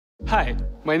Hi,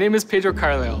 my name is Pedro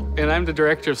Carleial, and I'm the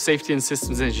Director of Safety and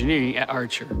Systems Engineering at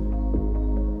ACHR.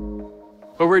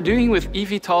 What we're doing with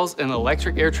eVTOLs and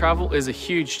electric air travel is a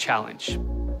huge challenge.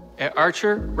 At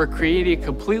ACHR, we're creating a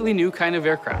completely new kind of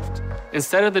aircraft.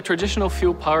 Instead of the traditional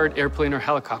fuel-powered airplane or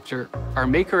helicopter, our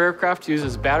Maker aircraft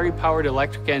uses battery-powered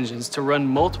electric engines to run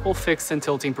multiple fixed and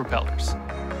tilting propellers.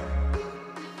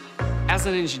 As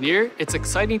an engineer, it's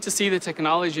exciting to see the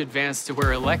technology advance to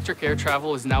where electric air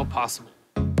travel is now possible.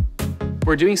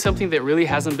 We're doing something that really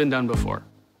hasn't been done before.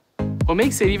 What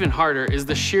makes it even harder is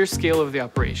the sheer scale of the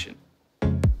operation.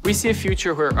 We see a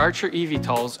future where ACHR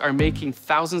eVTOLs are making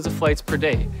thousands of flights per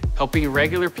day, helping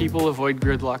regular people avoid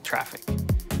gridlock traffic.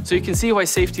 So you can see why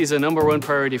safety is a #1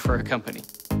 priority for our company.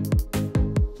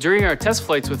 During our test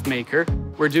flights with Maker,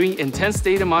 we're doing intense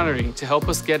data monitoring to help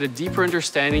us get a deeper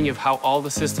understanding of how all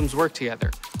the systems work together,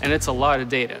 and it's a lot of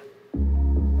data.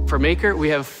 For Maker, we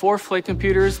have 4 flight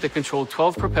computers that control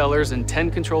 12 propellers and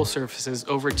 10 control surfaces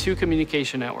over 2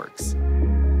 communication networks.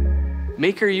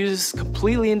 Maker uses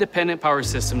completely independent power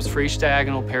systems for each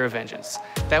diagonal pair of engines.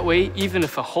 That way, even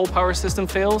if a whole power system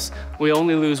fails, we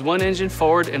only lose 1 engine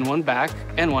forward and 1 back,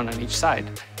 and 1 on each side.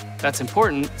 That's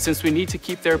important since we need to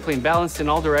keep the airplane balanced in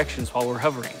all directions while we're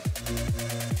hovering.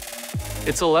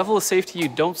 It's a level of safety you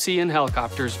don't see in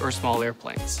helicopters or small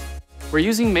airplanes. We're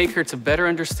using Maker to better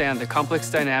understand the complex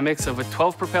dynamics of a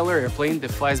 12-propeller airplane that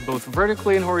flies both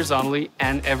vertically and horizontally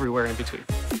and everywhere in between.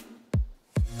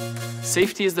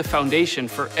 Safety is the foundation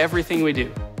for everything we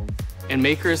do, and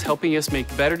Maker is helping us make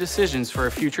better decisions for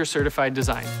a future certified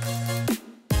design.